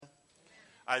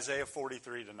Isaiah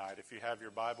 43 tonight. If you have your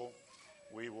Bible,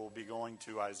 we will be going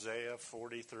to Isaiah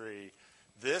 43.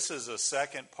 This is a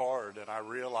second part, and I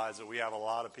realize that we have a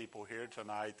lot of people here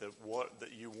tonight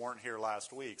that you weren't here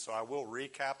last week. So I will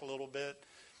recap a little bit.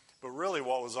 But really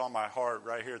what was on my heart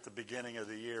right here at the beginning of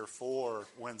the year for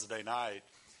Wednesday night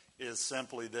is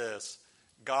simply this.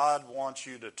 God wants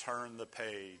you to turn the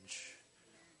page.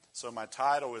 So my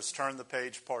title is Turn the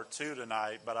Page Part 2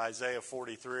 tonight, but Isaiah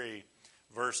 43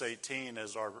 verse 18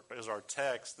 is our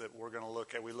text that we're going to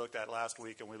look at. We looked at last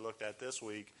week and we looked at this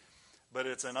week. But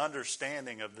it's an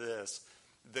understanding of this,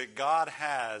 that God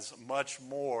has much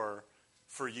more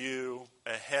for you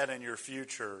ahead in your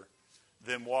future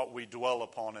than what we dwell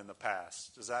upon in the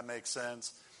past. Does that make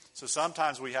sense? So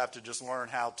sometimes we have to just learn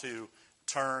how to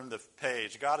turn the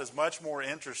page. God is much more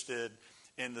interested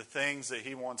in the things that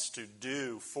He wants to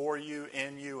do for you,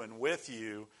 in you, and with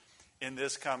you in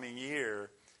this coming year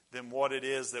than what it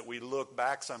is that we look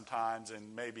back sometimes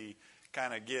and maybe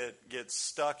kind of get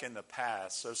stuck in the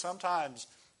past. So sometimes,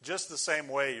 just the same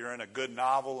way you're in a good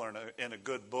novel or in a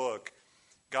good book,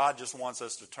 God just wants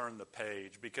us to turn the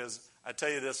page. Because I tell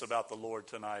you this about the Lord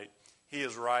tonight, He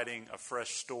is writing a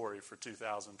fresh story for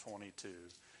 2022.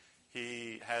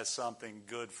 He has something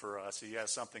good for us. He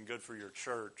has something good for your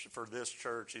church, for this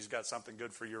church. He's got something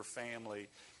good for your family.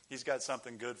 He's got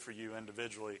something good for you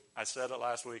individually. I said it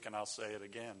last week and I'll say it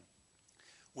again.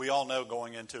 We all know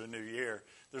going into a new year,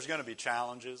 there's going to be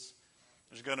challenges.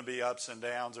 There's going to be ups and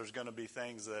downs. There's going to be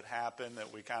things that happen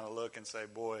that we kind of look and say,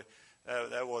 boy,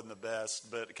 that wasn't the best.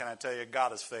 But can I tell you,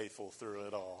 God is faithful through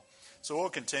it all. So we'll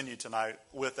continue tonight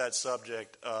with that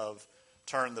subject of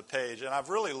turn the page. And I've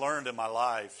really learned in my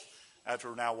life,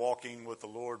 after now walking with the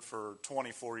Lord for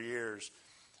 24 years,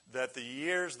 that the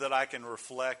years that I can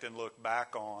reflect and look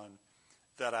back on,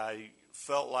 that I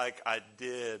felt like I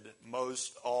did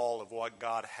most all of what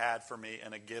God had for me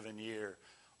in a given year,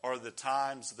 are the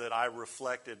times that I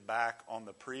reflected back on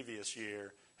the previous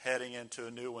year, heading into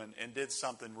a new one, and did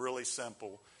something really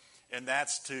simple. And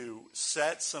that's to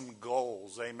set some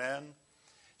goals. Amen?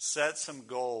 Set some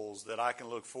goals that I can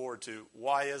look forward to.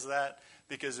 Why is that?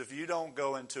 Because if you don't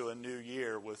go into a new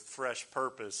year with fresh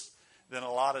purpose, then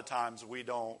a lot of times we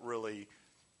don't really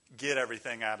get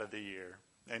everything out of the year.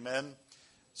 Amen?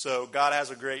 So God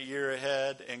has a great year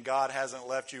ahead, and God hasn't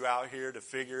left you out here to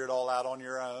figure it all out on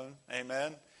your own.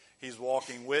 Amen? He's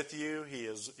walking with you. He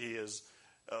is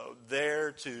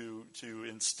there to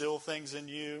instill things in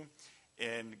you,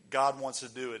 and God wants to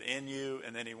do it in you,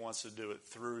 and then He wants to do it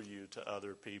through you to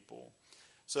other people.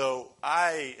 So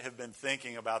I have been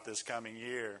thinking about this coming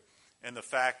year and the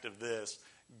fact of this.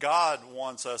 God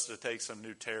wants us to take some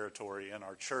new territory in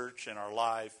our church, in our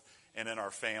life, and in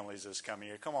our families this coming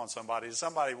year. Come on, somebody. Does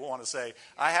somebody want to say,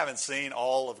 I haven't seen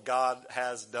all of God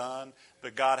has done,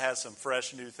 but God has some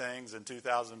fresh new things in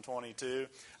 2022.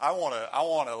 I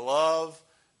want to love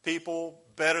people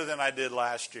better than I did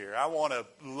last year. I want to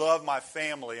love my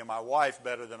family and my wife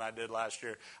better than I did last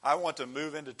year. I want to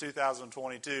move into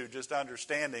 2022 just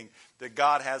understanding that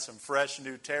God has some fresh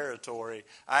new territory.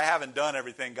 I haven't done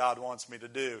everything God wants me to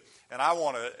do. And I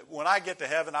want to, when I get to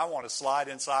heaven, I want to slide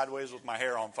in sideways with my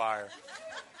hair on fire.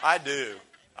 I do.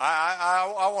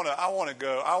 I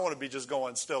want to be just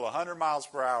going still 100 miles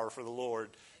per hour for the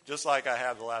Lord, just like I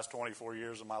have the last 24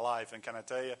 years of my life. And can I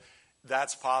tell you,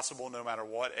 that's possible no matter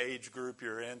what age group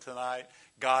you're in tonight.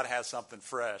 God has something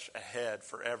fresh ahead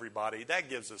for everybody. That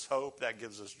gives us hope. That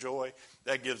gives us joy.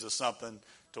 That gives us something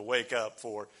to wake up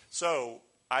for. So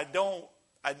I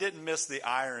didn't miss the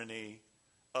irony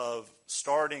of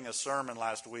starting a sermon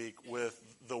last week with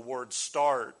the word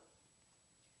start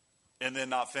and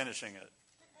then not finishing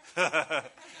it.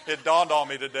 It dawned on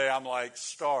me today. I'm like,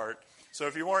 start. So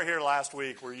if you weren't here last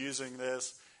week, we're using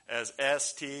this as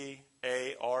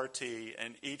START,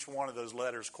 and each one of those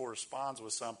letters corresponds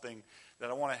with something that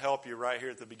I want to help you right here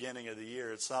at the beginning of the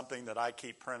year. It's something that I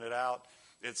keep printed out.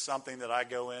 It's something that I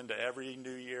go into every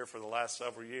new year for the last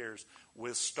several years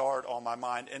with start on my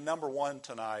mind. And number one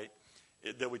tonight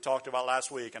that we talked about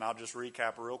last week, and I'll just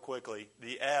recap real quickly,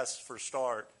 the S for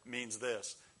start means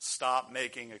this: stop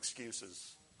making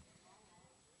excuses.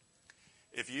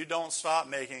 If you don't stop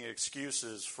making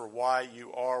excuses for why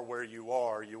you are where you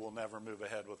are, you will never move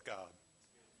ahead with God.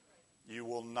 You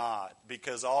will not.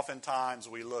 Because oftentimes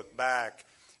we look back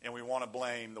and we want to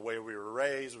blame the way we were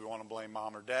raised. We want to blame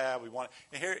mom or dad.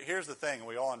 Here's the thing.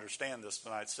 We all understand this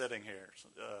tonight sitting here.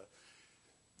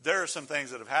 There are some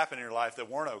things that have happened in your life that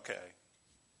weren't okay.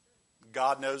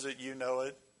 God knows it. You know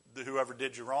it. Whoever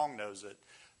did you wrong knows it.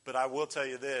 But I will tell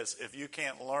you this, if you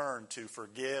can't learn to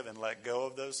forgive and let go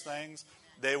of those things,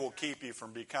 they will keep you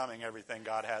from becoming everything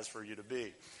God has for you to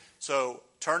be. So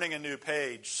turning a new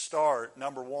page, start,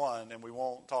 number one, and we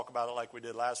won't talk about it like we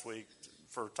did last week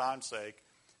for time's sake,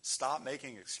 stop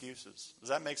making excuses. Does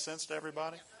that make sense to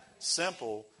everybody?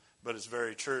 Simple, but it's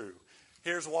very true.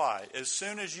 Here's why. As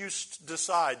soon as you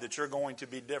decide that you're going to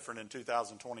be different in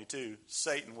 2022,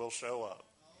 Satan will show up.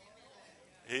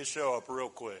 He'll show up real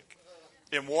quick.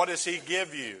 And what does he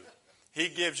give you? He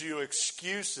gives you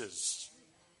excuses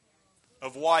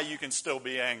of why you can still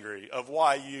be angry, of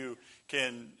why you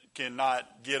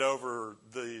cannot get over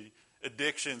the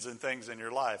addictions and things in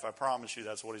your life. I promise you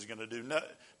that's what he's going to do.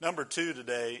 Number two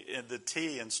today, in the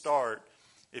T and start,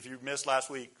 if you missed last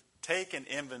week, take an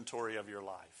inventory of your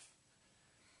life.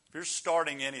 If you're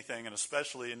starting anything, and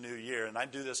especially a new year, and I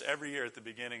do this every year at the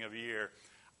beginning of a year,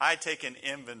 I take an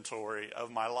inventory of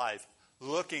my life,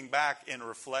 looking back in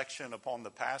reflection upon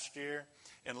the past year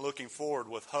and looking forward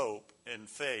with hope and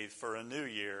faith for a new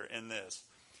year in this.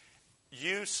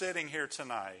 You sitting here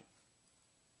tonight,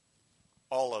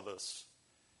 all of us,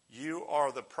 you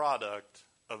are the product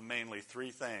of mainly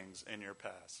three things in your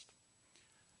past.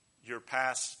 Your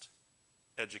past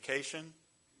education,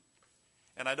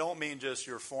 and I don't mean just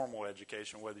your formal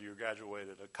education, whether you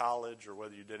graduated a college or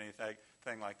whether you did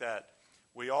anything like that.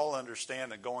 We all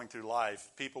understand that going through life,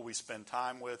 people we spend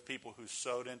time with, people who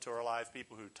sowed into our life,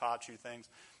 people who taught you things,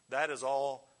 that is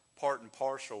all part and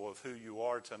parcel of who you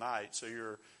are tonight. So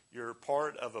you're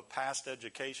part of a past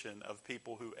education of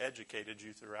people who educated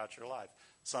you throughout your life.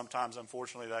 Sometimes,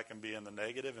 unfortunately, that can be in the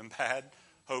negative and bad.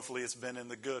 Hopefully, it's been in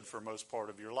the good for most part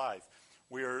of your life.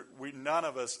 None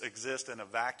of us exist in a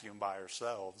vacuum by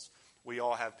ourselves. We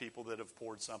all have people that have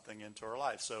poured something into our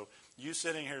life. So you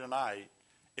sitting here tonight,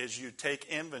 as you take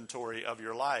inventory of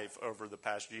your life over the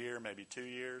past year, maybe 2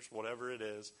 years, whatever it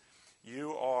is,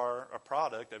 you are a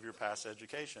product of your past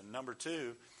education. Number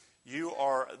two, you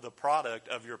are the product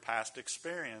of your past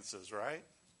experiences, right?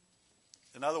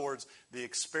 In other words, the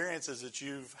experiences that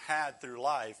you've had through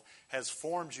life has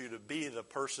formed you to be the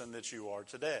person that you are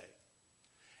today.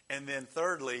 And then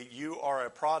thirdly, you are a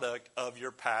product of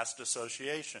your past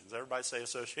associations. Everybody say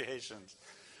associations.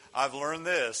 I've learned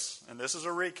this, and this is a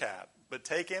recap, but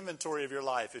take inventory of your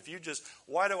life.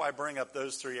 Why do I bring up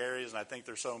those three areas? And I think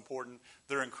they're so important.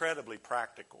 They're incredibly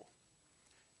practical.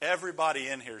 Everybody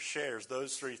in here shares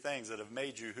those three things that have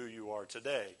made you who you are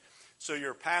today. So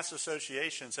your past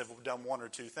associations have done one or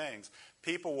two things.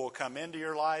 People will come into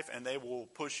your life and they will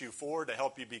push you forward to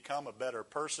help you become a better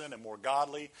person and more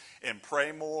godly and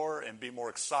pray more and be more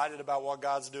excited about what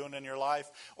God's doing in your life.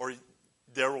 Or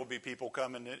there will be people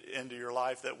coming into your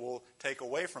life that will take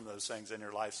away from those things in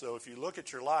your life. So if you look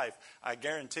at your life, I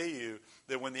guarantee you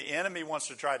that when the enemy wants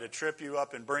to try to trip you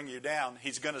up and bring you down,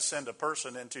 he's going to send a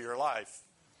person into your life.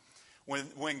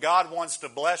 When God wants to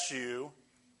bless you,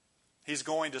 he's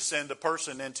going to send a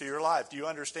person into your life. Do you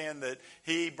understand that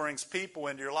he brings people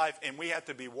into your life, and we have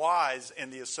to be wise in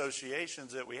the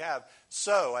associations that we have?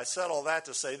 So I said all that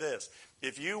to say this.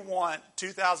 If you want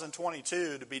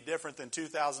 2022 to be different than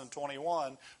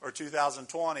 2021 or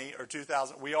 2020 or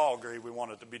 2000, we all agree we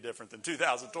want it to be different than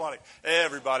 2020.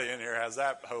 Everybody in here has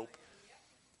that hope.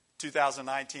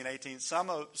 2019, 18. Some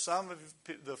of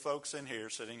the folks in here,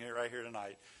 sitting here right here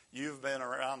tonight, you've been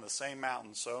around the same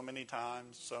mountain so many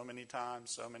times, so many times,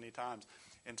 so many times.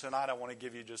 And tonight I want to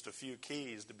give you just a few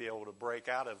keys to be able to break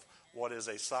out of what is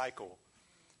a cycle.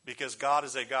 Because God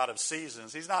is a God of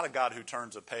seasons. He's not a God who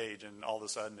turns a page and all of a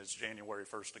sudden it's January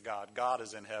 1st to God. God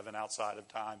is in heaven outside of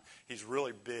time. He's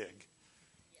really big.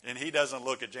 And he doesn't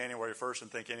look at January 1st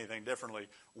and think anything differently.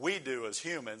 We do as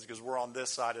humans because we're on this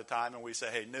side of time and we say,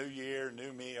 hey, new year,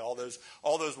 new me, all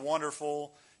those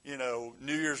wonderful, New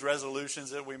Year's resolutions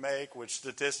that we make, which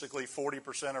statistically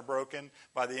 40% are broken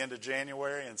by the end of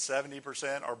January and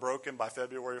 70% are broken by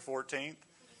February 14th.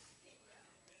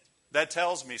 That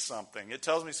tells me something. It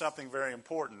tells me something very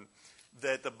important,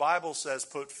 that the Bible says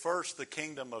put first the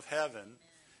kingdom of heaven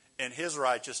and his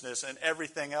righteousness, and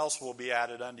everything else will be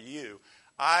added unto you.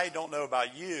 I don't know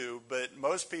about you, but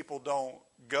most people don't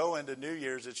go into New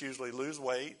Year's. It's usually lose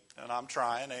weight, and I'm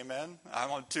trying, amen. I'm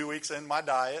on 2 weeks in my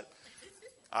diet.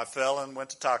 I fell and went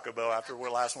to Taco Bell after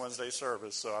last Wednesday's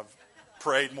service, so I've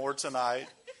prayed more tonight.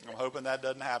 I'm hoping that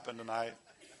doesn't happen tonight.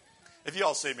 If you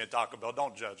all see me at Taco Bell,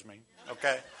 don't judge me,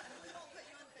 okay?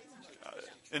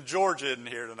 And George isn't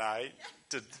here tonight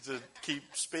to keep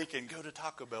speaking. Go to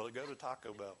Taco Bell. Go to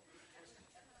Taco Bell.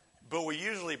 But we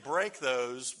usually break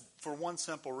those for one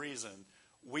simple reason.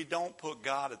 We don't put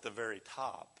God at the very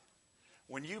top.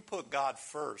 When you put God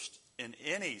first in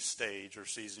any stage or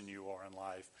season you are in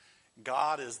life,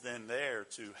 God is then there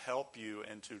to help you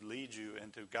and to lead you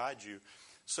and to guide you.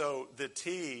 So the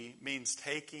T means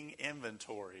taking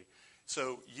inventory.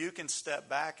 So you can step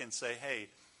back and say, hey,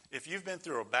 if you've been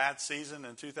through a bad season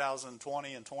in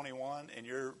 2020 and 21 and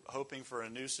you're hoping for a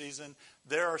new season,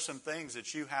 there are some things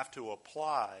that you have to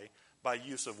apply by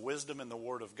use of wisdom in the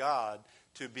Word of God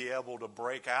to be able to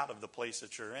break out of the place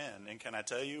that you're in. And can I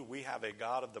tell you, we have a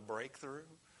God of the breakthrough.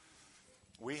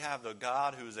 We have the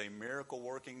God who is a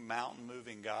miracle-working,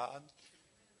 mountain-moving God.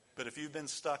 But if you've been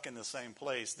stuck in the same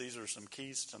place, these are some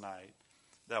keys tonight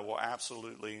that will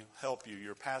absolutely help you.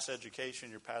 Your past education,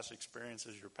 your past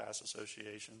experiences, your past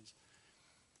associations.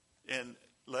 And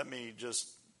let me just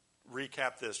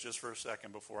recap this just for a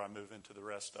second before I move into the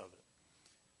rest of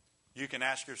it. You can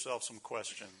ask yourself some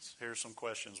questions. Here's some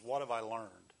questions. What have I learned?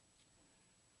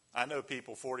 I know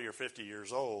people 40 or 50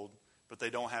 years old, but they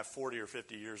don't have 40 or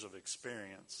 50 years of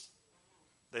experience.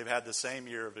 They've had the same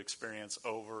year of experience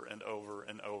over and over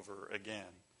and over again.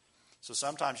 So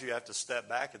sometimes you have to step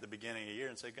back at the beginning of the year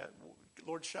and say, God,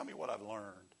 Lord, show me what I've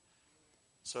learned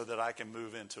so that I can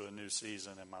move into a new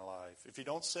season in my life. If you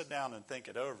don't sit down and think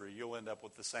it over, you'll end up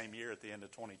with the same year at the end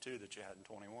of 22 that you had in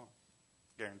 21.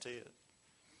 Guarantee it.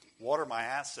 What are my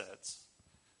assets?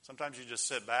 Sometimes you just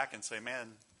sit back and say,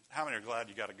 man, how many are glad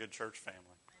you got a good church family?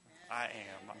 I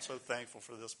am. I'm so thankful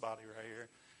for this body right here.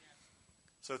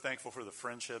 So thankful for the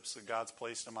friendships that God's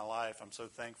placed in my life. I'm so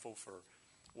thankful for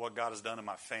what God has done in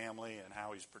my family and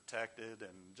how He's protected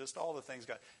and just all the things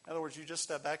God. In other words, you just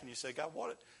step back and you say, God,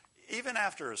 what? Even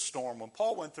after a storm, when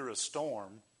Paul went through a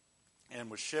storm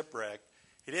and was shipwrecked,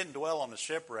 he didn't dwell on the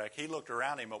shipwreck. He looked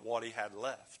around him at what he had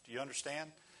left. Do you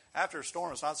understand? After a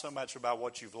storm, it's not so much about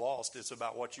what you've lost. It's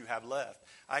about what you have left.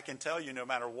 I can tell you, no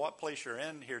matter what place you're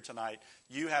in here tonight,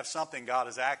 you have something God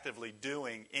is actively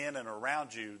doing in and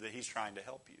around you that He's trying to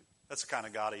help you. That's the kind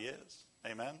of God He is.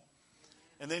 Amen?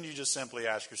 And then you just simply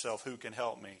ask yourself, who can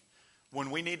help me?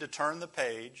 When we need to turn the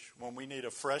page, when we need a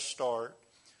fresh start,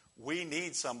 we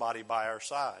need somebody by our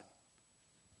side.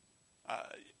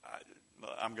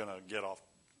 I'm going to get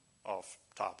off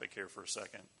topic here for a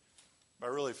second. But I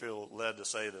really feel led to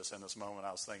say this in this moment.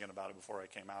 I was thinking about it before I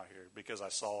came out here because I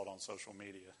saw it on social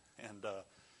media. And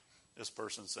this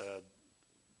person said,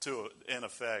 in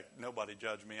effect, nobody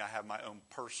judge me. I have my own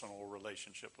personal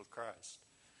relationship with Christ.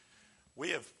 We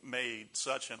have made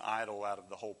such an idol out of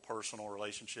the whole personal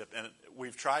relationship. And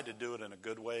we've tried to do it in a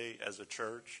good way as a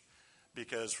church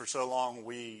because for so long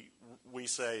we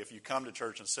say if you come to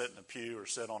church and sit in a pew or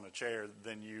sit on a chair,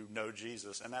 then you know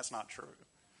Jesus. And that's not true.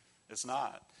 It's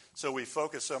not. So we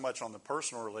focus so much on the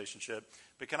personal relationship.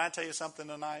 But can I tell you something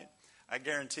tonight? I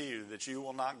guarantee you that you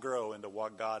will not grow into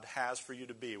what God has for you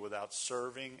to be without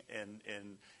serving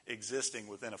and existing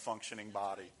within a functioning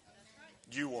body.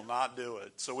 You will not do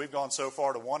it. So we've gone so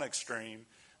far to one extreme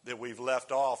that we've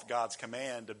left off God's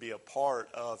command to be a part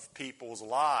of people's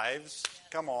lives.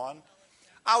 Come on.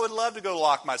 I would love to go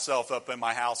lock myself up in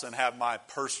my house and have my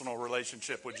personal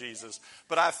relationship with Jesus.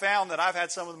 But I found that I've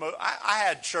had some of the most... I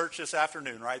had church this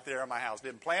afternoon right there in my house.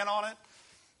 Didn't plan on it.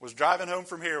 Was driving home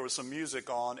from here with some music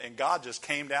on, and God just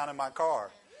came down in my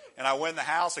car. And I went in the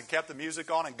house and kept the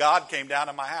music on, and God came down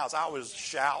in my house. I was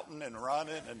shouting and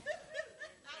running, and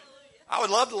I would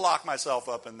love to lock myself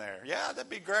up in there. Yeah, that'd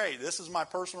be great. This is my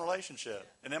personal relationship.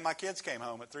 And then my kids came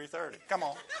home at 3:30. Come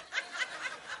on.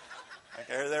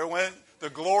 There went the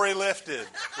glory lifted,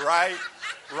 right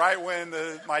when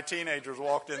my teenagers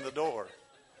walked in the door.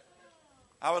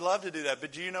 I would love to do that,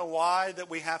 but do you know why that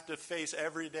we have to face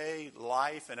everyday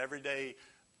life and everyday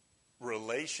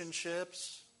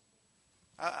relationships?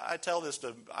 I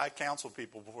counsel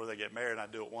people before they get married, and I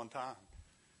do it one time.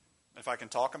 If I can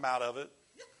talk them out of it,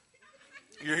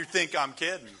 you think I'm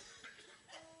kidding.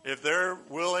 If they're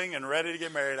willing and ready to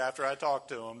get married after I talk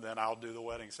to them, then I'll do the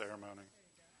wedding ceremony.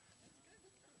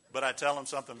 But I tell them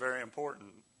something very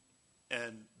important,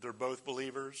 and they're both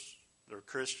believers, they're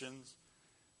Christians,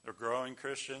 they're growing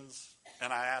Christians,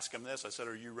 and I ask them this, I said,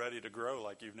 are you ready to grow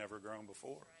like you've never grown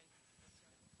before?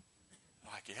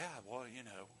 Like, yeah, well,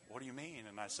 what do you mean?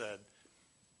 And I said,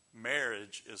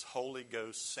 marriage is Holy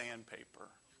Ghost sandpaper.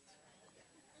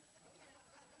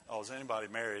 Oh, is anybody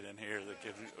married in here that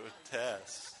gives you a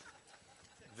test?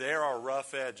 There are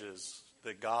rough edges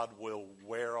that God will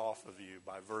wear off of you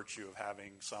by virtue of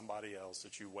having somebody else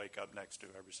that you wake up next to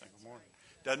every single morning.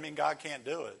 Doesn't mean God can't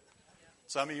do it.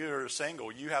 Some of you are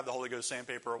single. You have the Holy Ghost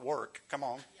sandpaper at work. Come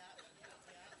on.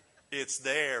 It's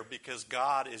there because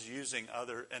God is using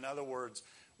in other words,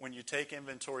 when you take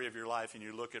inventory of your life and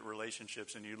you look at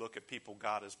relationships and you look at people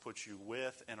God has put you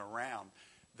with and around,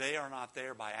 they are not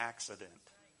there by accident.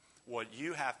 What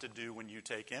you have to do when you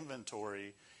take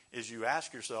inventory is you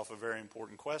ask yourself a very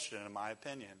important question, in my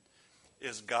opinion.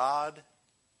 Is God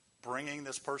bringing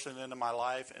this person into my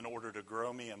life in order to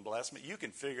grow me and bless me? You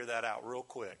can figure that out real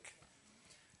quick.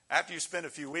 After you spend a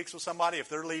few weeks with somebody, if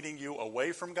they're leading you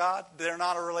away from God, they're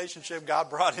not a relationship God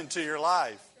brought into your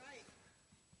life.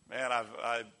 Man,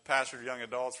 I pastored young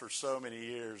adults for so many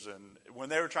years, and when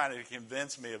they were trying to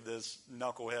convince me of this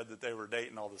knucklehead that they were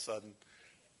dating all of a sudden,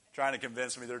 trying to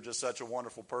convince me they're just such a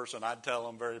wonderful person, I'd tell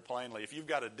them very plainly, if you've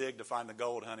got to dig to find the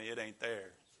gold, honey, it ain't there.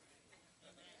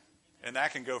 And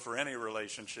that can go for any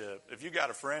relationship. If you got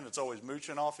a friend that's always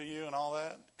mooching off of you and all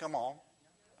that, come on.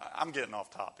 I'm getting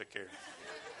off topic here.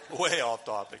 Way off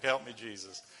topic. Help me,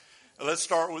 Jesus. Let's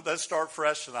start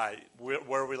fresh tonight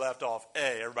where we left off.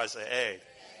 A. Everybody say A.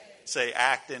 Say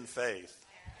act in faith.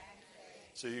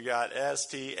 So you got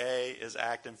STA is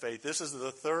act in faith. This is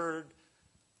the third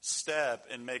step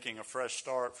in making a fresh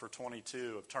start for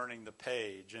 22 of turning the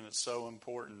page, and it's so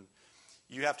important.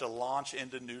 You have to launch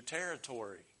into new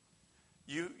territory.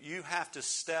 You have to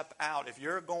step out. If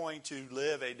you're going to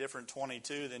live a different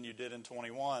 22 than you did in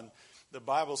 21, the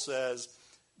Bible says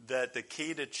that the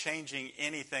key to changing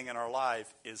anything in our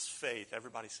life is faith.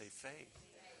 Everybody say faith.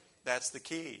 That's the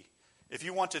key. If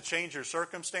you want to change your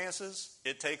circumstances,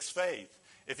 it takes faith.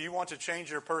 If you want to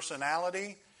change your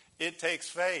personality, it takes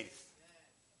faith.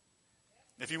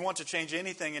 If you want to change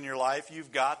anything in your life,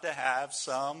 you've got to have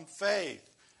some faith.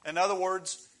 In other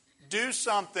words, do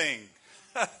something.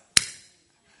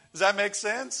 Does that make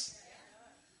sense?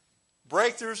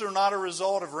 Breakthroughs are not a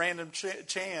result of random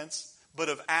chance, but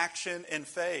of action and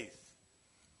faith.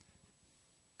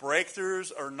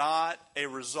 Breakthroughs are not a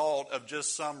result of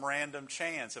just some random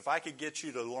chance. If I could get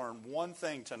you to learn one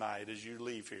thing tonight as you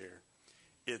leave here,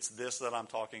 it's this that I'm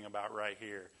talking about right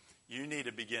here. You need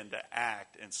to begin to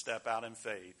act and step out in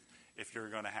faith if you're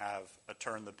going to have a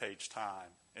turn-the-page time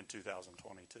in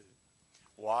 2022.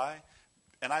 Why?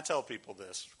 And I tell people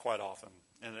this quite often,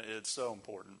 and it's so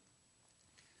important.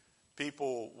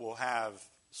 People will have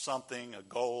something, a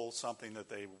goal, something that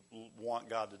they want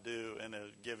God to do in a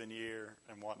given year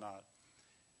and whatnot.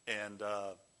 And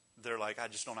they're like, I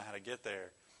just don't know how to get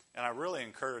there. And I really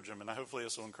encourage them, and hopefully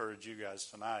this will encourage you guys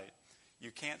tonight.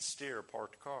 You can't steer a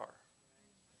parked car.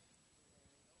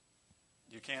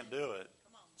 You can't do it.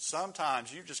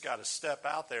 Sometimes you just got to step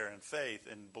out there in faith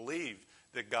and believe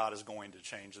that God is going to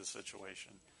change the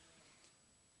situation.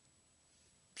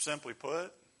 Simply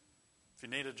put, if you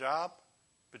need a job,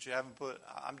 but you haven't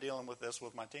I'm dealing with this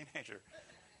with my teenager.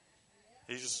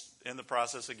 He's just in the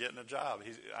process of getting a job.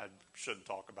 I shouldn't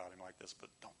talk about him like this, but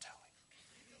don't tell him.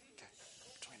 Okay,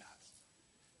 between us.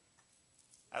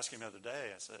 I asked him the other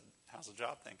day, I said, how's the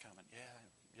job thing coming?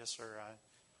 Yeah, yes, sir,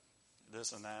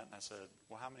 this and that. And I said,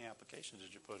 well, how many applications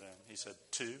did you put in? He said,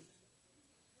 2. I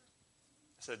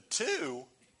said, 2?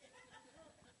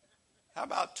 How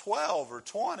about 12 or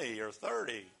 20 or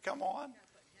 30? Come on.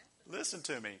 Listen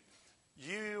to me.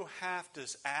 You have to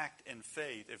act in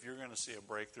faith if you're going to see a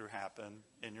breakthrough happen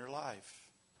in your life.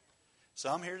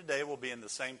 Some here today will be in the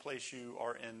same place you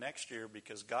are in next year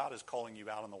because God is calling you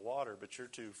out on the water, but you're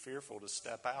too fearful to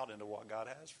step out into what God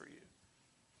has for you.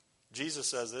 Jesus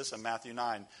says this in Matthew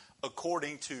 9,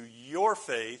 according to your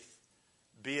faith,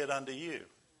 be it unto you.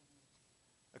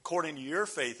 According to your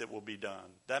faith, it will be done.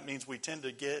 That means we tend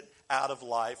to get out of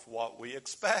life what we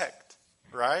expect,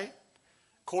 right?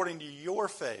 According to your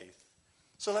faith.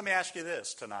 So let me ask you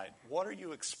this tonight. What are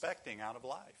you expecting out of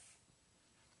life?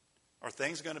 Are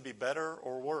things going to be better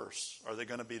or worse? Are they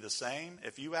going to be the same?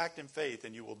 If you act in faith,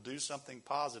 and you will do something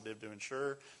positive to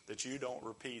ensure that you don't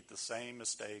repeat the same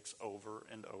mistakes over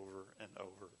and over and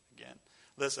over again.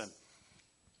 Listen,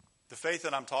 the faith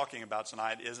that I'm talking about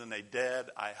tonight isn't a dead,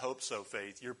 I hope so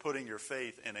faith. You're putting your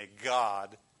faith in a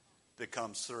God that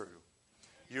comes through.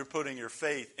 You're putting your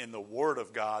faith in the Word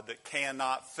of God that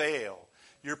cannot fail.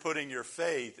 You're putting your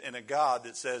faith in a God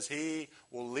that says He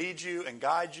will lead you and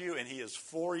guide you, and He is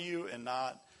for you and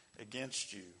not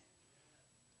against you.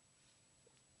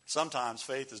 Sometimes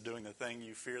faith is doing the thing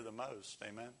you fear the most.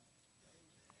 Amen?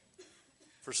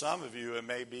 For some of you, it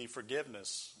may be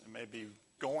forgiveness. It may be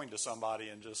going to somebody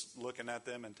and just looking at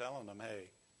them and telling them, hey,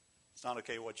 it's not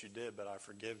okay what you did, but I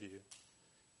forgive you.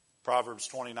 Proverbs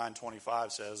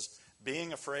 29:25 says,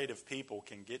 being afraid of people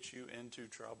can get you into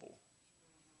trouble.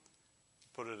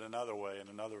 Put it another way, in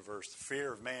another verse, the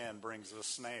fear of man brings a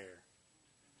snare.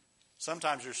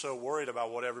 Sometimes you're so worried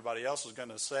about what everybody else is going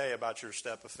to say about your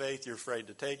step of faith, you're afraid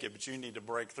to take it, but you need to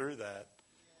break through that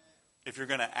if you're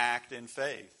going to act in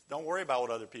faith. Don't worry about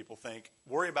what other people think.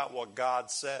 Worry about what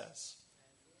God says.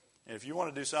 And if you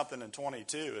want to do something in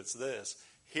 22, it's this.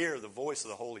 Hear the voice of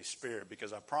the Holy Spirit,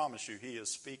 because I promise you He is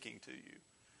speaking to you.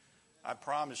 I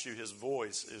promise you His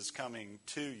voice is coming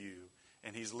to you.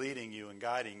 and he's leading you and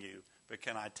guiding you. But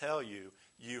can I tell you,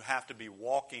 you have to be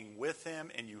walking with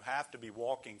him, and you have to be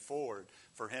walking forward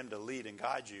for him to lead and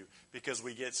guide you, because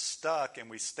we get stuck and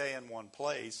we stay in one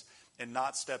place and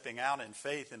not stepping out in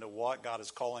faith into what God is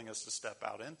calling us to step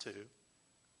out into.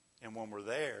 And when we're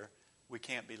there, we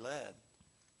can't be led.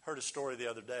 Heard a story the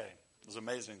other day. It was an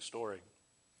amazing story.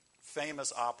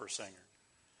 Famous opera singer.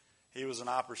 He was an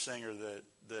opera singer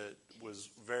that was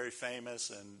very famous,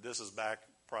 and this is back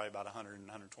probably about 100 and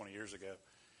 120 years ago.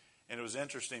 And it was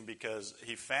interesting because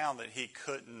he found that he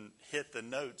couldn't hit the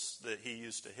notes that he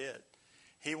used to hit.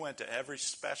 He went to every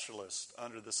specialist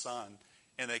under the sun,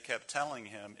 and they kept telling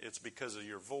him, it's because of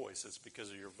your voice, it's because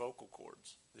of your vocal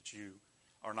cords that you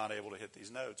are not able to hit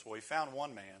these notes. Well, he found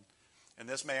one man, and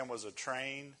this man was a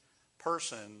trained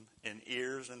person in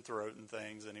ears and throat and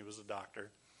things, and he was a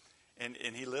doctor. And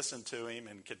he listened to him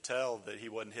and could tell that he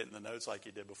wasn't hitting the notes like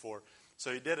he did before.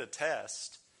 So he did a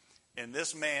test, and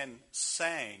this man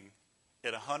sang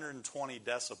at 120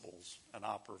 decibels an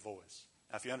opera voice.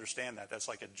 Now, if you understand that, that's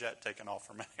like a jet taking off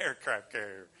from an aircraft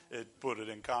carrier. It put it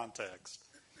in context.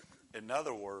 In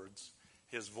other words,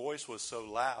 his voice was so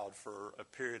loud for a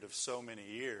period of so many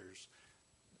years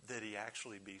that he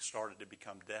actually started to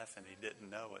become deaf, and he didn't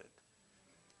know it.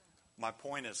 My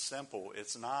point is simple.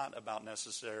 It's not about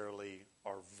necessarily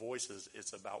our voices.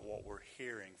 It's about what we're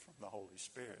hearing from the Holy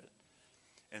Spirit.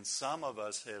 And some of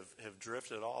us have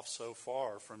drifted off so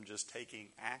far from just taking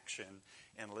action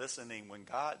and listening. When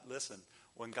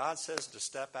God says to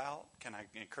step out, can I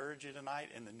encourage you tonight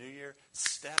in the new year?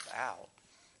 Step out.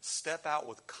 Step out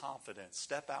with confidence.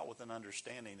 Step out with an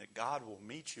understanding that God will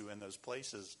meet you in those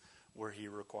places where he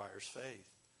requires faith.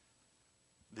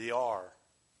 The R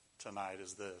tonight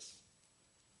is this.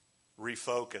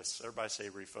 Refocus. Everybody say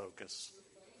refocus.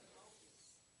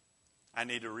 I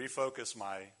need to refocus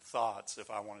my thoughts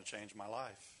if I want to change my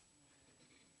life.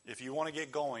 If you want to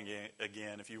get going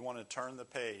again, if you want to turn the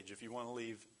page, if you want to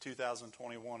leave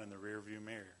 2021 in the rearview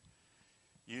mirror,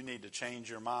 you need to change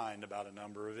your mind about a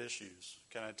number of issues.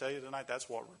 Can I tell you tonight, that's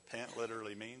what repent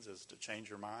literally means, is to change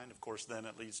your mind. Of course, then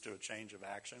it leads to a change of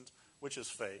actions, which is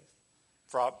faith.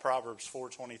 Proverbs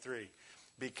 4:23.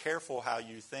 Be careful how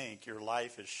you think. Your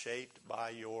life is shaped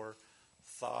by your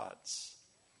thoughts.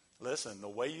 Listen, the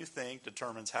way you think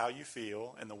determines how you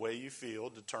feel, and the way you feel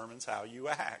determines how you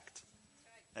act.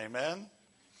 Amen?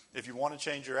 If you want to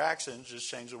change your actions, just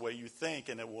change the way you think,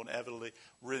 and it will inevitably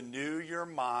renew your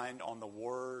mind on the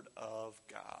Word of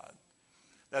God.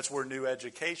 That's where new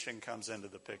education comes into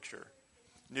the picture.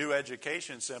 New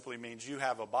education simply means you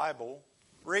have a Bible,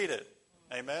 read it.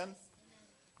 Amen?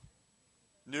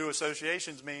 New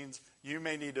associations means you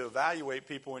may need to evaluate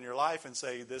people in your life and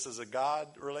say this is a God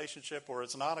relationship or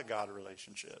it's not a God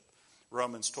relationship.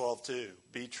 Romans 12:2.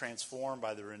 Be transformed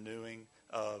by the renewing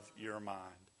of your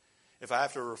mind. If I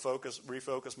have to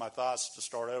refocus my thoughts to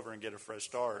start over and get a fresh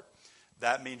start,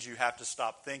 that means you have to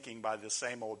stop thinking by the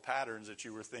same old patterns that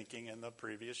you were thinking in the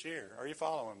previous year. Are you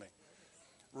following me?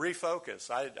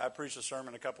 Refocus. I preached a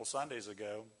sermon a couple Sundays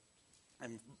ago,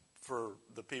 and for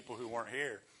the people who weren't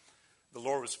here, the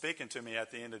Lord was speaking to me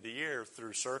at the end of the year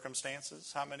through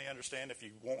circumstances. How many understand if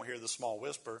you won't hear the small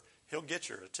whisper, he'll get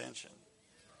your attention?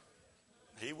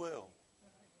 He will.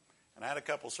 And I had a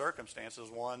couple circumstances.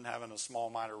 One, having a small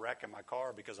minor wreck in my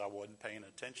car because I wasn't paying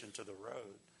attention to the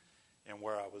road and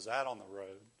where I was at on the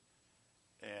road.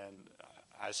 And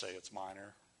I say it's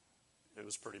minor. It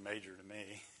was pretty major to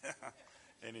me.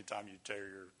 Anytime you tear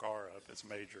your car up, it's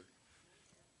major.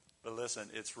 But listen,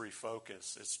 it's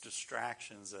refocus. It's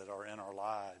distractions that are in our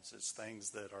lives. It's things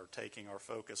that are taking our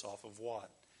focus off of what?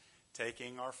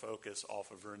 Taking our focus off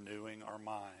of renewing our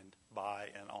mind by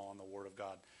and on the Word of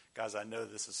God. Guys, I know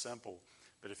this is simple,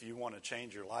 but if you want to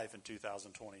change your life in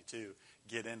 2022,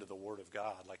 get into the Word of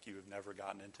God like you have never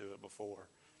gotten into it before.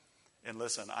 And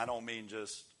listen, I don't mean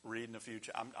just reading a few.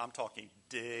 I'm talking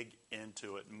dig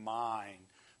into it. Mine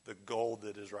the gold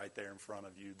that is right there in front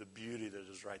of you, the beauty that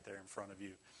is right there in front of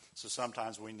you. So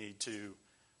sometimes we need to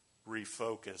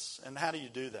refocus. And how do you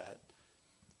do that?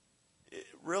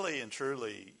 Really and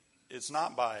truly, it's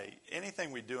not by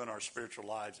anything we do in our spiritual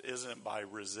lives isn't by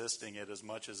resisting it as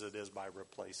much as it is by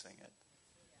replacing it.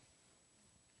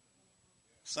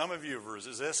 Some of you have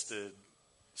resisted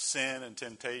sin and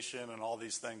temptation and all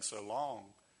these things so long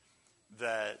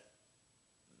that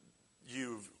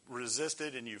you've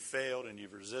resisted and you've failed and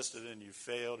you've resisted and you've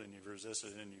failed and you've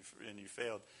resisted and you've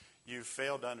failed. You've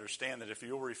failed to understand that if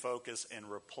you'll refocus and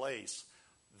replace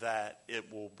that,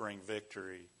 it will bring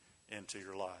victory into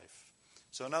your life.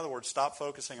 So in other words, stop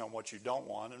focusing on what you don't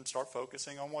want and start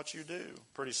focusing on what you do.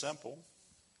 Pretty simple.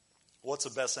 What's the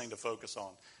best thing to focus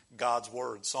on? God's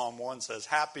word. Psalm 1 says,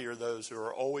 happy are those who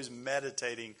are always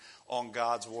meditating on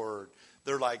God's word.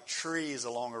 They're like trees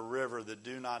along a river that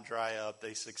do not dry up.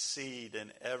 They succeed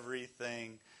in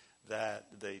everything that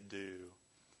they do.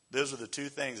 Those are the two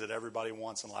things that everybody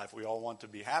wants in life. We all want to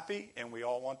be happy and we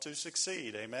all want to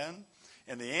succeed. Amen?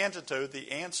 And the antidote,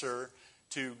 the answer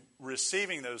to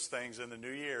receiving those things in the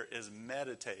new year is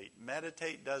meditate.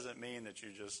 Meditate doesn't mean that you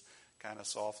just kind of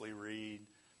softly read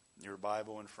your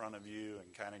Bible in front of you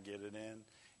and kind of get it in.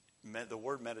 The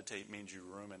word meditate means you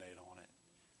ruminate on it.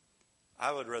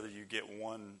 I would rather you get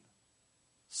one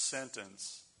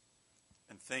sentence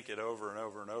and think it over and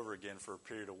over and over again for a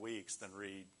period of weeks than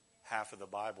read half of the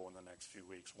Bible in the next few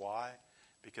weeks. Why?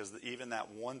 Because even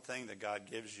that one thing that God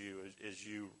gives you is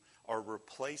you are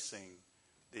replacing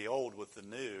the old with the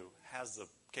new, has the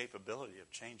capability of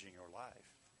changing your life.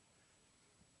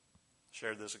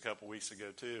 Shared this a couple weeks ago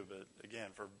too, but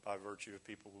again, by virtue of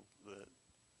people that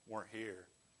weren't here,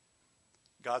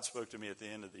 God spoke to me at the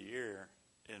end of the year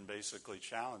and basically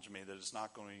challenged me that it's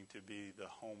not going to be the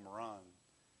home run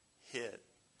hit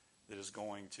that is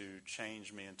going to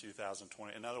change me in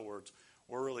 2020. In other words,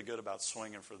 we're really good about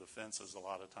swinging for the fences a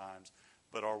lot of times,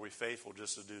 but are we faithful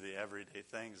just to do the everyday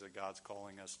things that God's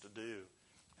calling us to do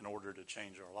in order to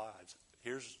change our lives?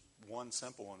 Here's one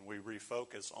simple one. We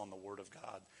refocus on the Word of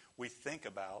God. We think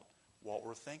about what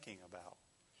we're thinking about.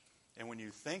 And when you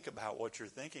think about what you're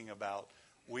thinking about,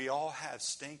 we all have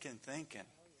stinking thinking.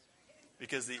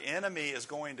 Because the enemy is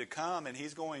going to come and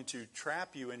he's going to trap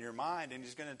you in your mind and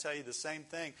he's going to tell you the same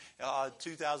thing.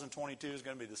 2022 is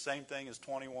going to be the same thing as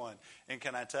 21. And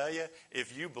can I tell you,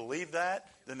 if you believe that,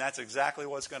 then that's exactly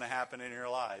what's going to happen in your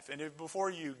life. And before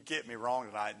you get me wrong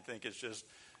tonight and think it's just,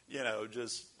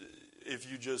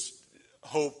 if you just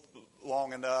hope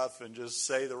long enough and just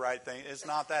say the right thing, it's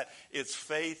not that. It's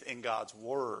faith in God's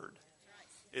Word.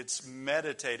 It's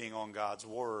meditating on God's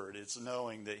Word. It's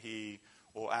knowing that He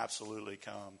will absolutely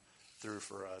come through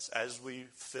for us. As we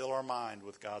fill our mind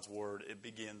with God's Word, it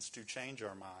begins to change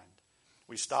our mind.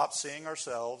 We stop seeing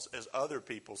ourselves as other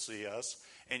people see us,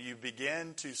 and you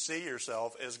begin to see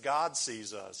yourself as God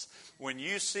sees us. When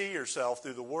you see yourself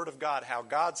through the Word of God, how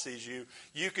God sees you,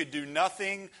 you could do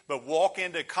nothing but walk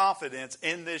into confidence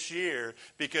in this year,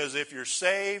 because if you're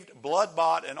saved,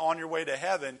 blood-bought, and on your way to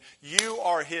heaven, you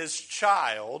are His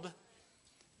child.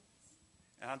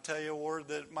 And I'll tell you a word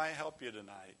that might help you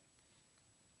tonight.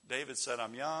 David said,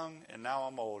 I'm young and now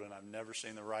I'm old, and I've never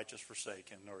seen the righteous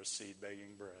forsaken nor a seed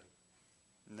begging bread.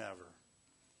 Never.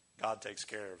 God takes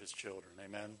care of His children.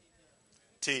 Amen.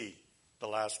 T, the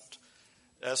last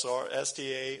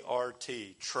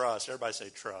S-R-S-T-A-R-T, trust. Everybody say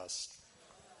trust.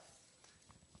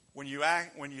 When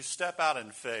you step out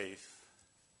in faith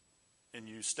and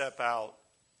you step out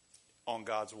on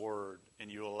God's Word and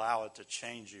you allow it to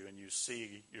change you and you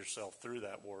see yourself through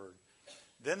that Word,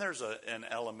 then there's an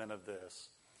element of this.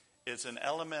 It's an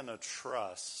element of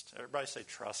trust. Everybody say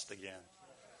trust again.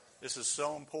 This is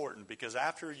so important, because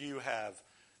after you have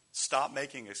stopped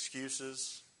making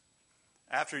excuses,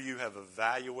 after you have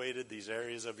evaluated these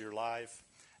areas of your life,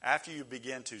 after you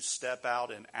begin to step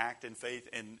out and act in faith,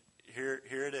 and here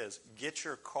it is, get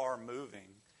your car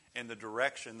moving in the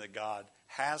direction that God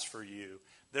has for you.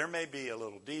 There may be a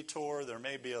little detour. There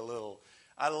may be a little...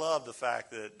 I love the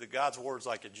fact that God's Word's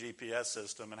like a GPS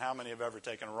system. And how many have ever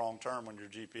taken a wrong turn when your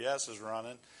GPS is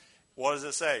running? What does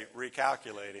it say?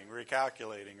 Recalculating,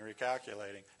 recalculating,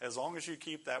 recalculating. As long as you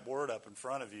keep that Word up in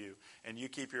front of you and you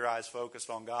keep your eyes focused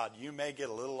on God, you may get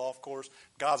a little off course.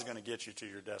 God's going to get you to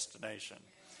your destination.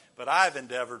 But I've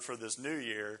endeavored for this new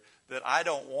year that I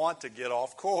don't want to get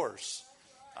off course.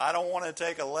 I don't want to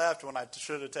take a left when I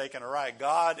should have taken a right.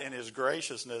 God, in His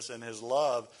graciousness and His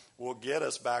love, will get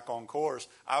us back on course.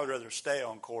 I would rather stay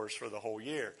on course for the whole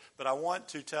year. But I want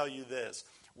to tell you this.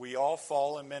 We all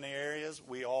fall in many areas.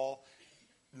 We all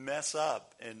mess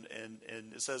up. And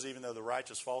it says even though the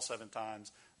righteous fall 7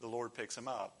 times, the Lord picks him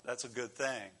up. That's a good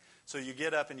thing. So you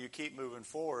get up and you keep moving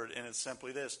forward, and it's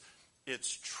simply this.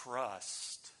 It's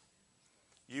trust.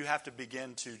 You have to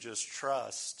begin to just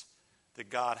trust that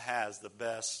God has the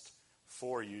best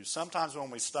for you. Sometimes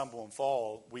when we stumble and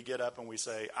fall, we get up and we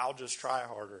say, I'll just try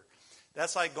harder.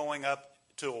 That's like going up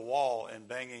to a wall and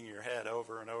banging your head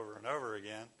over and over and over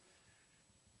again.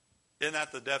 Isn't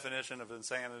that the definition of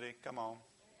insanity? Come on.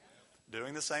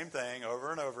 Doing the same thing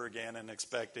over and over again and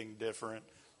expecting different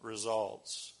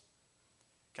results.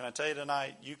 Can I tell you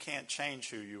tonight, you can't change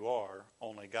who you are.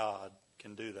 Only God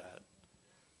can do that.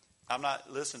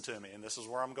 Listen to me, and this is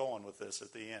where I'm going with this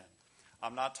at the end.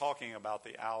 I'm not talking about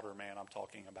the outer man. I'm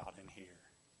talking about in here.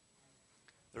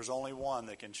 There's only one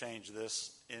that can change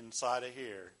this inside of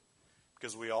here.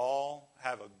 Because we all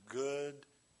have a good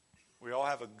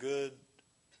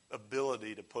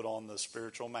ability to put on the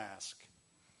spiritual mask.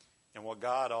 And what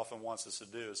God often wants us to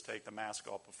do is take the mask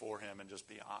off before him and just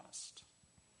be honest.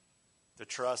 To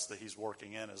trust that he's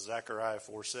working in us. Zechariah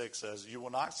 4:6 says, you will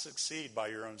not succeed by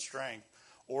your own strength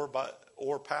or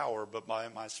power, but by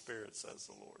my Spirit, says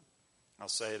the Lord. I'll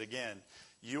say it again.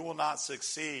 You will not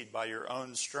succeed by your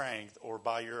own strength or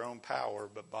by your own power,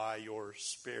 but by your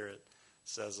Spirit,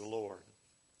 says the Lord.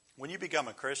 When you become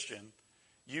a Christian,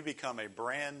 you become a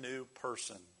brand new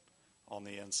person on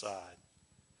the inside.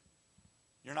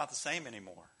 You're not the same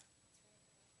anymore.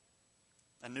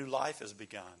 A new life has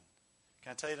begun.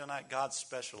 Can I tell you tonight, God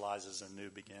specializes in new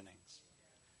beginnings.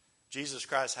 Jesus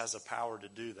Christ has the power to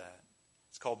do that.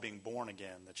 It's called being born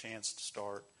again, the chance to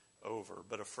start over.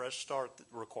 But a fresh start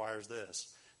requires this,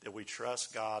 that we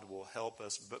trust God will help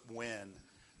us win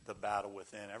the battle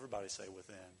within. Everybody say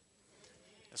within.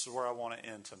 This is where I want to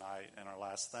end tonight, and our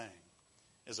last thing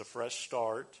is a fresh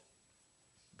start.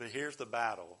 But here's the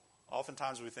battle.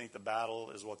 Oftentimes we think the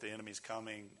battle is what the enemy's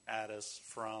coming at us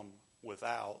from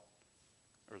without,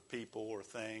 or people or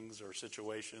things or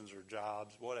situations or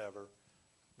jobs, whatever.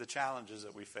 The challenges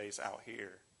that we face out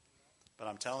here. But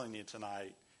I'm telling you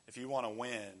tonight, if you want to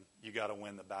win, you got to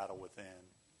win the battle within.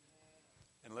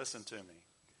 And listen to me.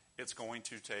 It's going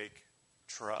to take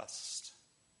trust.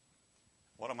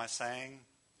 What am I saying?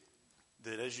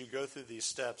 That as you go through these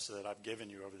steps that I've given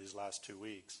you over these last 2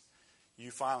 weeks, you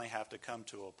finally have to come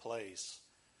to a place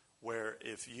where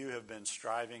if you have been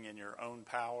striving in your own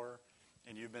power,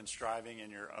 and you've been striving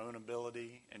in your own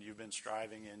ability, and you've been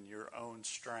striving in your own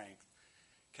strength,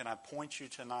 can I point you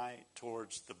tonight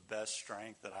towards the best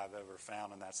strength that I've ever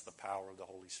found, and that's the power of the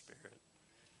Holy Spirit.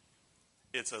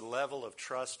 It's a level of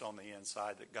trust on the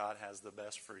inside that God has the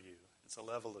best for you. It's a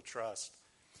level of trust.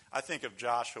 I think of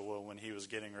Joshua when he was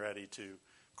getting ready to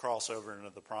cross over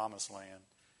into the promised land.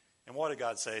 And what did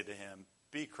God say to him?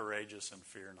 Be courageous and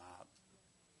fear not.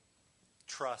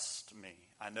 Trust me.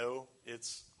 I know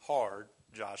it's hard,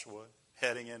 Joshua,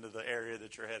 heading into the area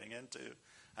that you're heading into.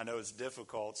 I know it's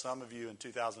difficult. Some of you in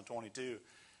 2022,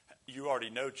 you already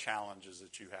know challenges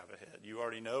that you have ahead. You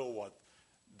already know what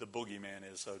the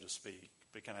boogeyman is, so to speak.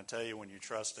 But can I tell you, when you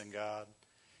trust in God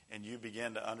and you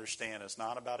begin to understand it's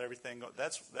not about everything,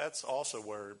 that's also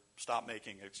where stop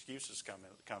making excuses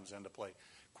comes into play.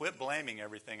 Quit blaming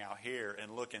everything out here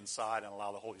and look inside and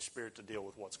allow the Holy Spirit to deal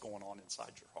with what's going on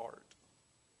inside your heart.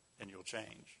 And you'll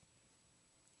change.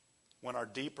 When our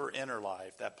deeper inner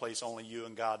life, that place only you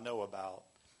and God know about,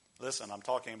 listen, I'm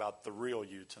talking about the real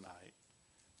you tonight,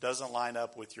 doesn't line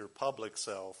up with your public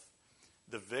self,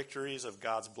 the victories of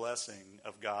God's blessing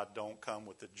of God don't come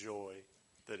with the joy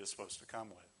that it's supposed to come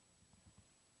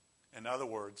with. In other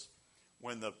words,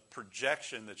 when the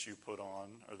projection that you put on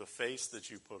or the face that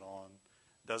you put on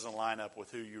doesn't line up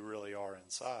with who you really are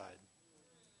inside,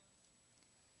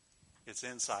 it's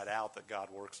inside out that God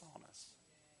works on us.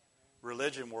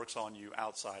 Religion works on you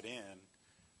outside in.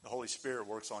 The Holy Spirit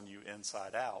works on you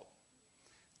inside out.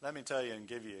 Let me tell you and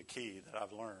give you a key that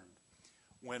I've learned.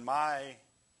 When my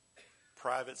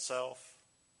private self,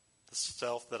 the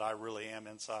self that I really am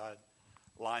inside,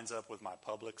 lines up with my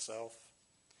public self,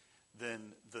 then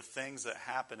the things that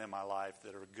happen in my life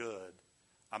that are good,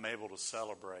 I'm able to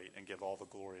celebrate and give all the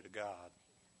glory to God.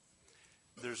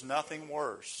 There's nothing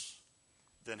worse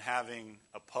than having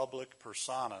a public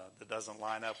persona that doesn't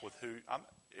line up with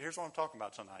here's what I'm talking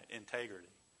about tonight, integrity.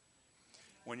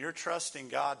 When you're trusting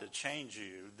God to change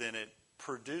you, then it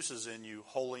produces in you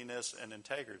holiness and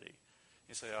integrity.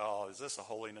 You say, oh, is this a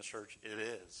holiness church? It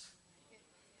is.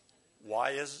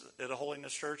 Why is it a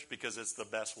holiness church? Because it's the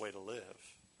best way to live.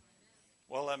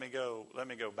 Well, let me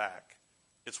go back.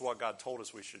 It's what God told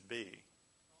us we should be.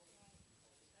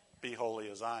 Be holy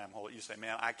as I am holy. You say,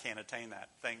 man, I can't attain that.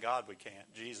 Thank God we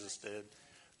can't. Jesus did.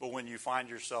 But when you find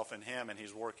yourself in him and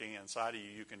he's working inside of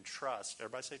you, you can trust.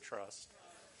 Everybody say trust.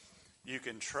 You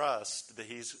can trust that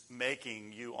he's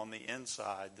making you on the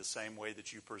inside the same way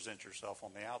that you present yourself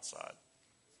on the outside.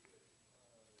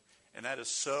 And that is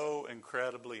so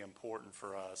incredibly important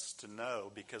for us to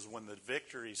know, because when the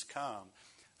victories come,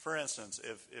 for instance,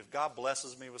 if God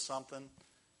blesses me with something,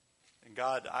 and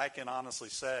God, I can honestly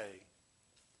say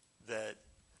that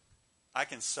I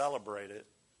can celebrate it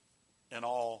in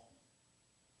all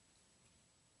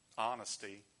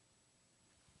honesty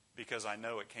because I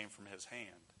know it came from his hand.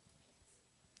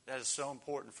 That is so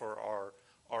important for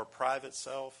our private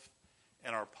self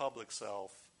and our public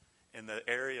self in the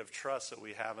area of trust that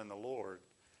we have in the Lord,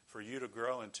 for you to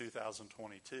grow in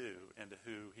 2022 into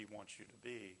who he wants you to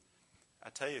be. I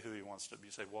tell you who he wants to be.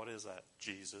 You say, what is that?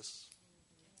 Jesus.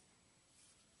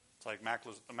 It's like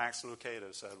Max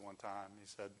Lucado said one time. He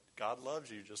said, God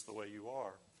loves you just the way you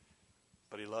are,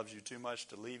 but he loves you too much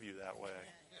to leave you that way.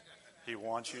 He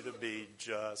wants you to be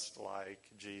just like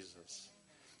Jesus.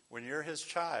 When you're his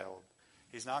child,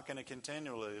 he's not going to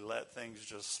continually let things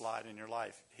just slide in your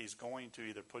life. He's going to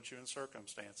either put you in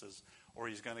circumstances or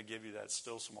he's going to give you that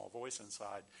still small voice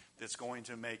inside that's going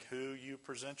to make who you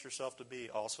present yourself to be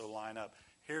also line up.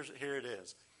 Here it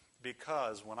is.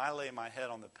 Because when I lay my head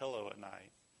on the pillow at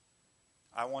night,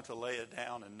 I want to lay it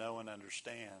down and know and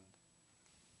understand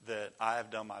that I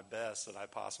have done my best that I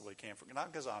possibly can.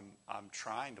 Not because I'm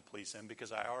trying to please him,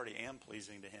 because I already am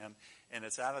pleasing to him. And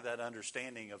it's out of that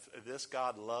understanding of this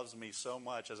God loves me so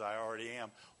much as I already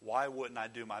am. Why wouldn't I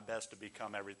do my best to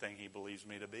become everything he believes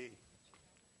me to be?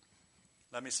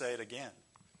 Let me say it again.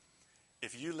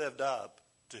 If you lived up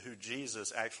to who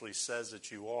Jesus actually says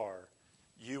that you are,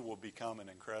 you will become an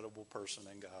incredible person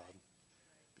in God.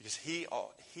 Because he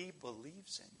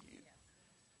believes in you.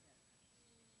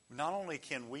 Not only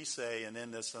can we say, and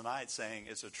end this tonight saying,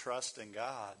 it's a trust in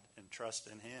God and trust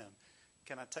in him.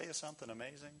 Can I tell you something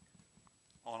amazing?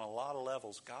 On a lot of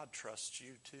levels, God trusts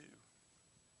you too.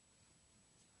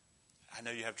 I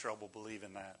know you have trouble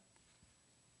believing that.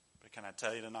 But can I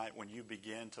tell you tonight, when you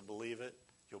begin to believe it,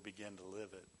 you'll begin to live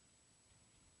it.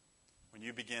 When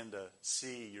you begin to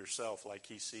see yourself like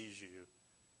he sees you,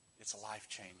 it's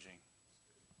life-changing.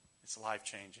 It's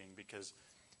life-changing because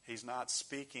he's not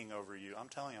speaking over you. I'm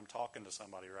telling you, I'm talking to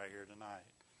somebody right here tonight.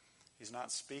 He's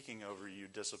not speaking over you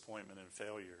disappointment and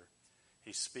failure.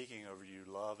 He's speaking over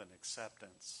you love and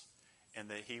acceptance. And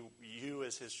that you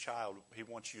as his child, he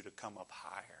wants you to come up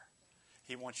higher.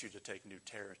 He wants you to take new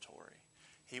territory.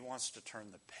 He wants to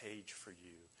turn the page for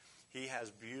you. He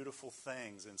has beautiful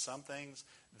things. And some things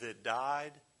that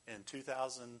died in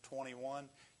 2021,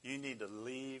 you need to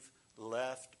leave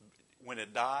left. When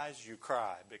it dies, you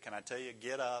cry. But can I tell you,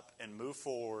 get up and move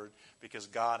forward because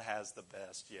God has the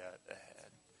best yet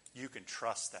ahead. You can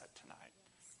trust that tonight.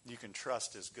 You can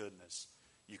trust his goodness.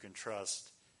 You can trust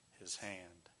his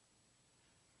hand.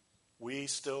 We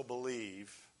still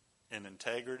believe in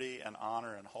integrity and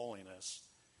honor and holiness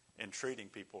in treating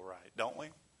people right, don't we?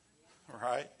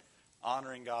 Right?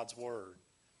 Honoring God's word.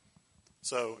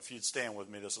 So if you'd stand with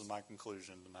me, this is my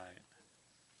conclusion tonight.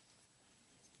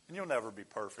 And you'll never be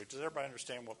perfect. Does everybody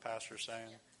understand what Pastor's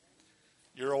saying?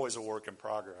 You're always a work in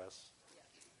progress.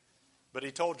 But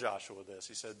he told Joshua this.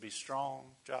 He said, be strong,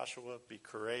 Joshua, be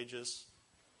courageous.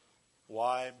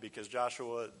 Why? Because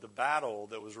Joshua, the battle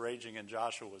that was raging in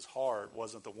Joshua's heart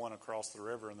wasn't the one across the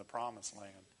river in the promised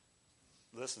land.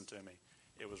 Listen to me.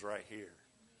 It was right here.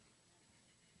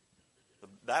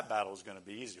 That battle is going to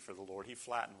be easy for the Lord. He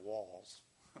flattened walls,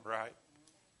 right?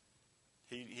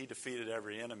 He defeated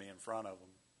every enemy in front of him.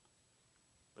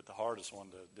 But the hardest one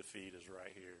to defeat is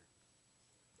right here.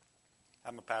 I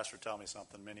had my pastor tell me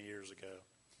something many years ago.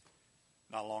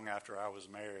 Not long after I was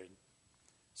married,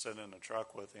 sitting in a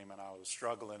truck with him, and I was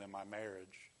struggling in my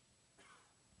marriage.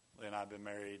 Lee and I have been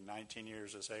married 19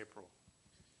 years this April.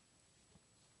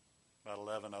 About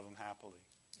 11 of them happily.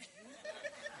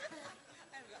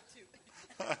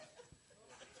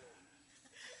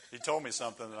 He told me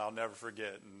something that I'll never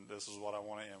forget, and this is what I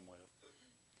want to end with.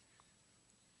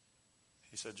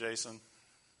 He said, Jason,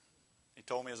 he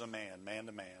told me as a man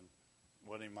to man,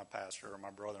 wasn't even my pastor or my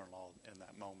brother-in-law in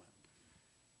that moment.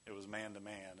 It was man to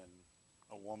man and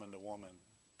a woman to woman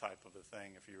type of a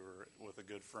thing if you were with a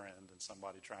good friend and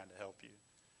somebody trying to help you.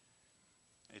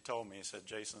 He told me, he said,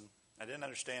 Jason, I didn't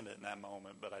understand it in that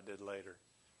moment, but I did later.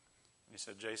 And he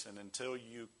said, Jason, until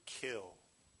you kill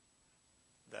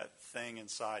that thing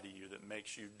inside of you that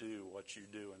makes you do what you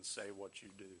do and say what you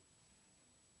do,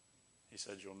 he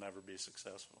said, you'll never be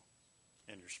successful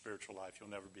in your spiritual life. You'll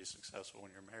never be successful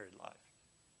in your married life.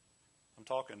 I'm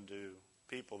talking to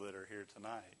people that are here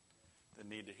tonight that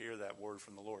need to hear that word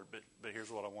from the Lord. But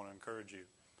here's what I want to encourage you.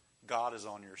 God is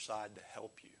on your side to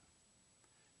help you.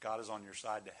 God is on your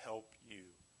side to help you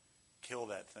kill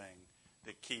that thing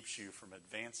that keeps you from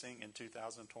advancing in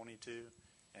 2022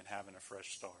 and having a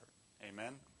fresh start.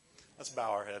 Amen? Let's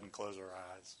bow our head and close our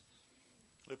eyes.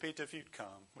 Lupita, if you'd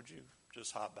come, would you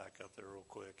just hop back up there real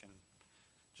quick and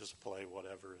just play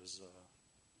whatever's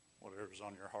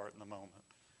on your heart in the moment.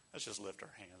 Let's just lift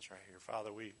our hands right here. Father,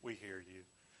 we hear you.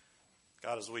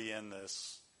 God, as we end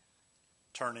this,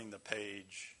 turning the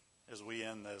page, as we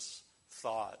end this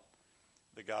thought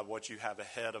that, God, what you have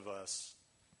ahead of us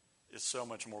is so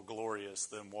much more glorious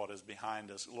than what is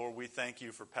behind us. Lord, we thank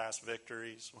you for past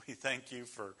victories. We thank you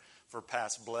for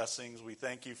past blessings. We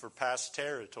thank you for past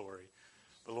territory.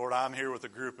 But Lord, I'm here with a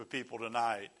group of people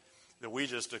tonight that we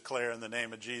just declare in the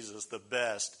name of Jesus, the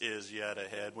best is yet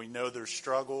ahead. We know there's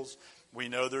struggles. We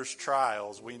know there's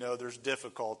trials. We know there's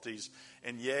difficulties.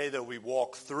 And yea, though we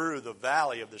walk through the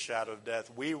valley of the shadow of death,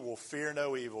 we will fear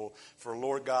no evil. For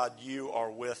Lord God, you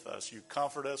are with us. You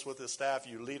comfort us with the staff.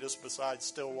 You lead us beside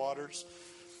still waters.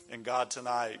 And God,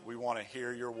 tonight, we want to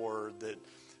hear your word that,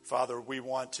 Father, we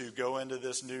want to go into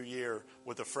this new year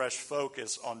with a fresh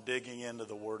focus on digging into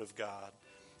the word of God.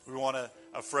 We want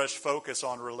a fresh focus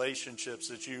on relationships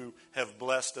that you have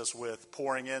blessed us with,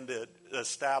 pouring into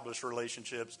established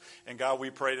relationships. And God, we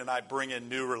pray tonight, bring in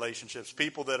new relationships,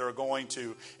 people that are going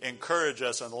to encourage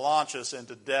us and launch us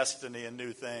into destiny and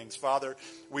new things. Father,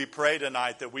 we pray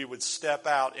tonight that we would step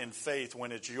out in faith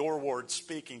when it's your word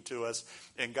speaking to us.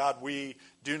 And God, we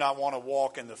do not want to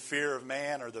walk in the fear of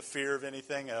man or the fear of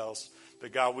anything else.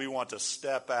 But God, we want to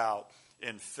step out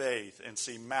in faith and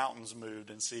see mountains moved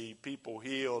and see people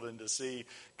healed and to see,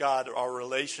 God, our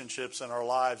relationships and our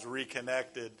lives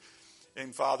reconnected.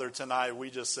 And Father, tonight,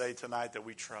 we just say tonight that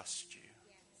we trust you.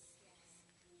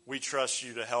 We trust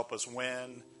you to help us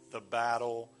win the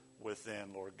battle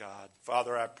within, Lord God.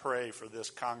 Father, I pray for this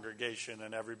congregation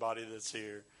and everybody that's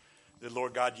here, that,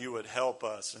 Lord God, you would help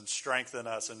us and strengthen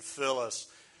us and fill us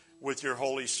with your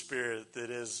Holy Spirit that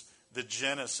is the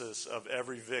genesis of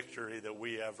every victory that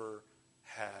we ever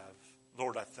have.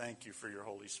 Lord, I thank you for your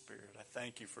Holy Spirit. I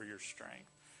thank you for your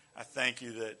strength. I thank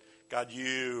you that, God,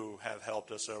 you have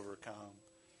helped us overcome.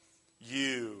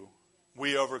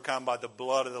 We overcome by the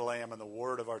blood of the Lamb and the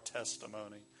word of our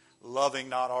testimony, loving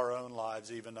not our own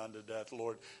lives even unto death.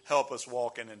 Lord, help us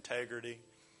walk in integrity.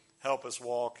 Help us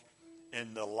walk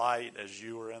in the light as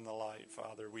you are in the light,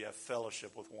 Father. We have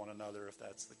fellowship with one another if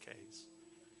that's the case.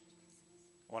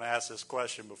 I want to ask this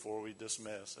question before we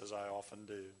dismiss, as I often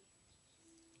do.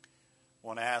 I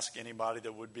want to ask anybody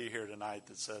that would be here tonight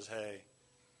that says, hey,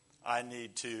 I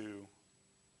need to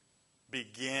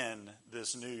begin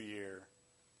this new year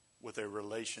with a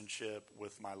relationship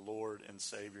with my Lord and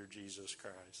Savior Jesus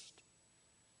Christ.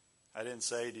 I didn't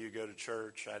say, do you go to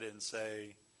church? I didn't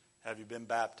say, have you been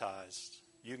baptized?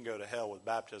 You can go to hell with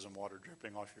baptism water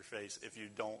dripping off your face if you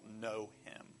don't know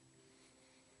him.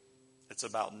 It's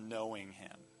about knowing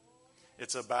him.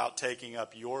 It's about taking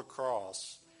up your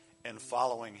cross and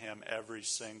following him every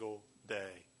single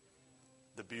day.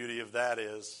 The beauty of that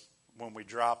is when we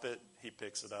drop it, he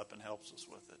picks it up and helps us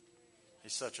with it.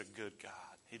 He's such a good God.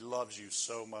 He loves you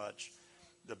so much.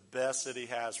 The best that he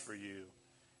has for you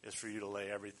is for you to lay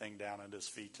everything down at his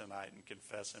feet tonight and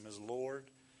confess him as Lord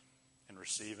and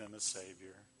receive him as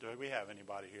Savior. Do we have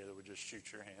anybody here that would just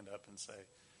shoot your hand up and say,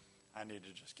 I need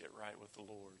to just get right with the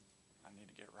Lord. I need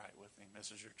to get right with him. This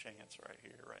is your chance right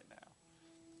here, right now.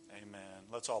 Amen.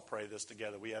 Let's all pray this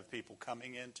together. We have people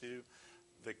coming into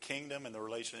the kingdom and the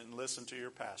relation. And listen to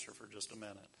your pastor for just a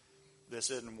minute. This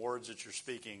isn't words that you're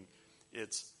speaking.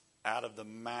 It's out of the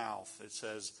mouth. It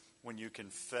says, when you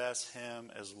confess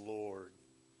him as Lord,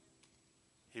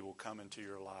 he will come into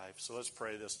your life. So let's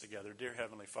pray this together. Dear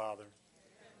Heavenly Father,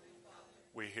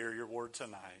 we hear your word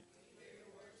tonight.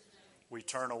 We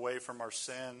turn away from our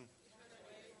sin.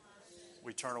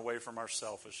 We turn away from our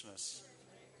selfishness.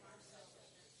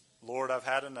 Lord, I've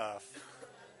had enough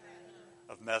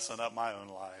of messing up my own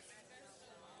life.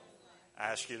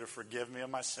 I ask you to forgive me of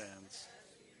my sins.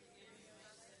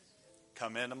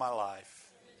 Come into my life.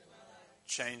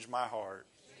 Change my heart.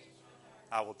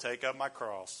 I will take up my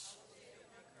cross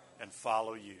and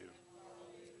follow you.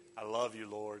 I love you,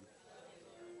 Lord.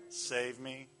 Save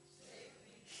me.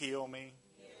 Heal me.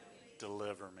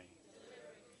 Deliver me.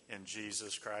 In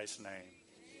Jesus Christ's name.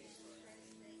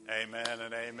 Amen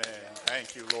and amen.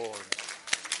 Thank you, Lord.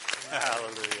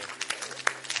 Hallelujah.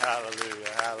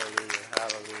 Hallelujah. Hallelujah.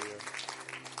 Hallelujah.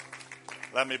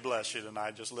 Let me bless you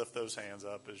tonight. Just lift those hands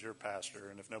up as your pastor.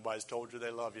 And if nobody's told you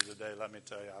they love you today, let me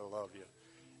tell you, I love you.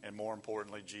 And more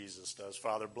importantly, Jesus does.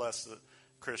 Father, bless the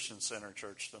Christian Center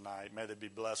Church tonight. May they be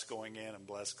blessed going in and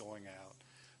blessed going out.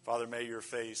 Father, may your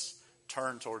face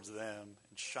turn towards them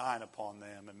and shine upon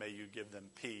them, and may you give them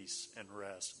peace and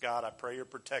rest. God, I pray your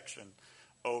protection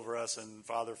over us, and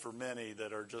Father, for many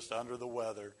that are just under the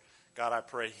weather, God, I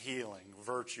pray healing,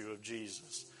 virtue of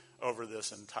Jesus over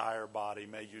this entire body.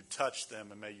 May you touch them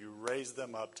and may you raise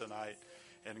them up tonight.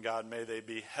 And God, may they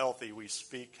be healthy. We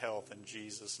speak health in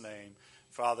Jesus' name.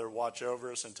 Father, watch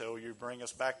over us until you bring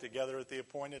us back together at the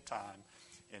appointed time.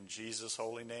 In Jesus'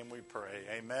 holy name we pray.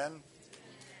 Amen.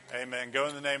 Amen. Go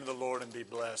in the name of the Lord and be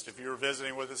blessed. If you're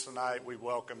visiting with us tonight, we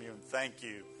welcome you and thank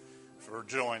you for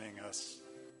joining us.